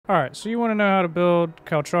Alright, so you want to know how to build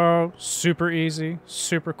Calcharo. Super easy,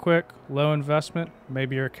 super quick, low investment.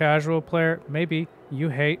 Maybe you're a casual player. Maybe you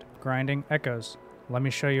hate grinding echoes. Let me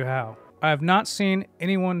show you how. I have not seen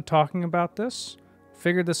anyone talking about this.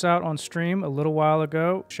 Figured this out on stream a little while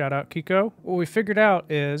ago. Shout out Kiko. What we figured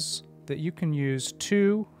out is that you can use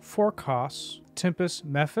 2 4-costs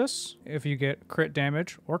Tempest Mephis if you get crit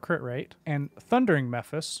damage or crit rate, and Thundering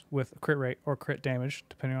Mephis with crit rate or crit damage,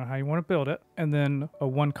 depending on how you want to build it, and then a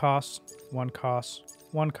 1-cost, 1-cost,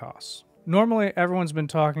 1-cost. Normally, everyone's been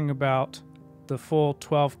talking about the full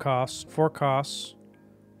 12 costs, 4 costs,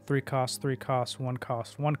 3 costs, 3 costs, 1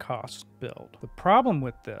 cost, 1 cost build. The problem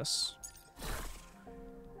with this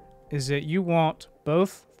is that you want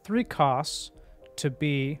both 3 costs to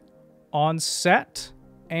be on set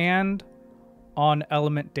and on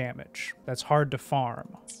element damage. That's hard to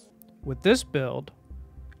farm. With this build,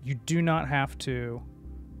 you do not have to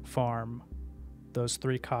farm those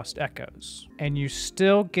 3-cost echoes, and you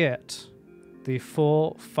still get the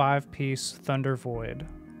full 5-piece Thunder Void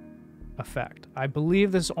effect. I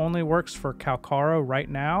believe this only works for Calcharo right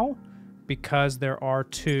now because there are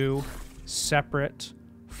 2 separate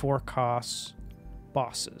 4-cost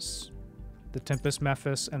bosses, the Tempest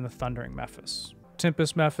Mephis and the Thundering Mephis.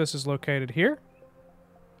 Tempest Mephis is located here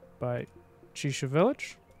by Chisha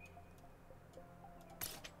Village.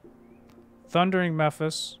 Thundering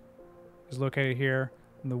Mephis is located here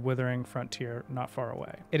in the Withering Frontier, not far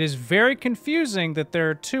away. It is very confusing that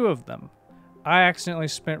there are 2 of them. I accidentally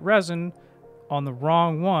spent resin on the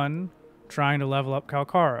wrong one trying to level up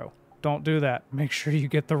Calcharo. Don't do that. Make sure you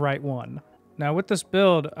get the right one. Now with this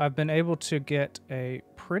build, I've been able to get a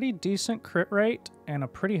pretty decent crit rate and a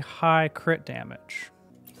pretty high crit damage,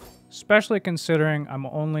 especially considering I'm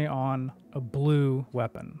only on a blue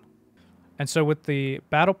weapon. And so with the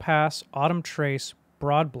Battle Pass Autumn Trace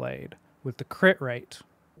Broadblade, with the crit rate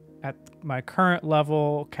at my current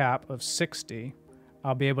level cap of 60,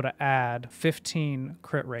 I'll be able to add 15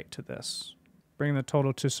 crit rate to this, bringing the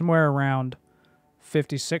total to somewhere around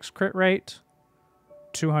 56 crit rate,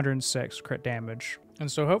 206 crit damage.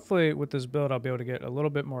 And so hopefully with this build, I'll be able to get a little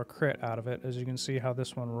bit more crit out of it. As you can see how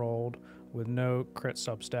this one rolled with no crit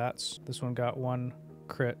substats. This one got 1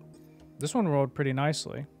 crit. This one rolled pretty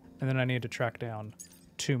nicely. And then I need to track down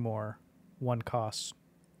 2 more 1-costs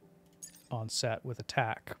on set with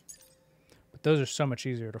attack. But those are so much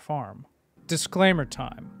easier to farm. Disclaimer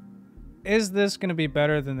time. Is this going to be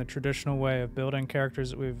better than the traditional way of building characters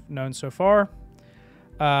that we've known so far?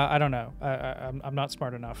 I don't know. I'm not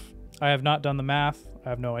smart enough. I have not done the math. I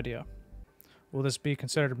have no idea. Will this be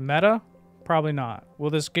considered meta? Probably not.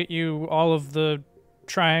 Will this get you all of the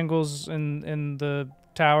triangles in the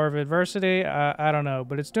Tower of Adversity? I don't know,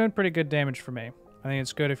 but it's doing pretty good damage for me. I think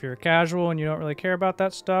it's good if you're a casual and you don't really care about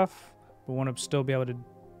that stuff, but want to still be able to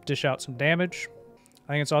dish out some damage.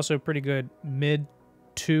 I think it's also a pretty good mid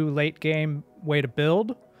to late game way to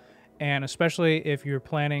build, and especially if you're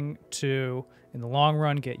planning to, in the long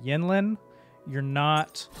run, get Yinlin, you're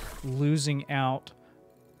not losing out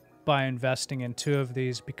by investing in 2 of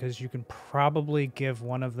these, because you can probably give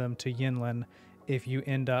 1 of them to Yinlin if you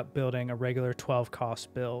end up building a regular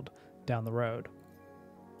 12-cost build down the road.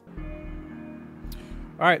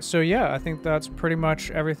 Alright, so yeah, I think that's pretty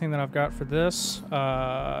much everything that I've got for this.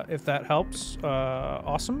 If that helps,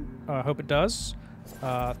 awesome. I hope it does.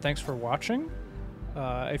 Thanks for watching.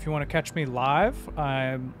 If you want to catch me live,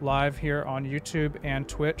 I'm live here on YouTube and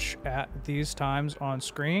Twitch at these times on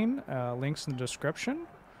screen. Links in the description.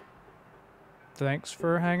 Thanks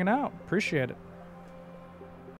for hanging out. Appreciate it.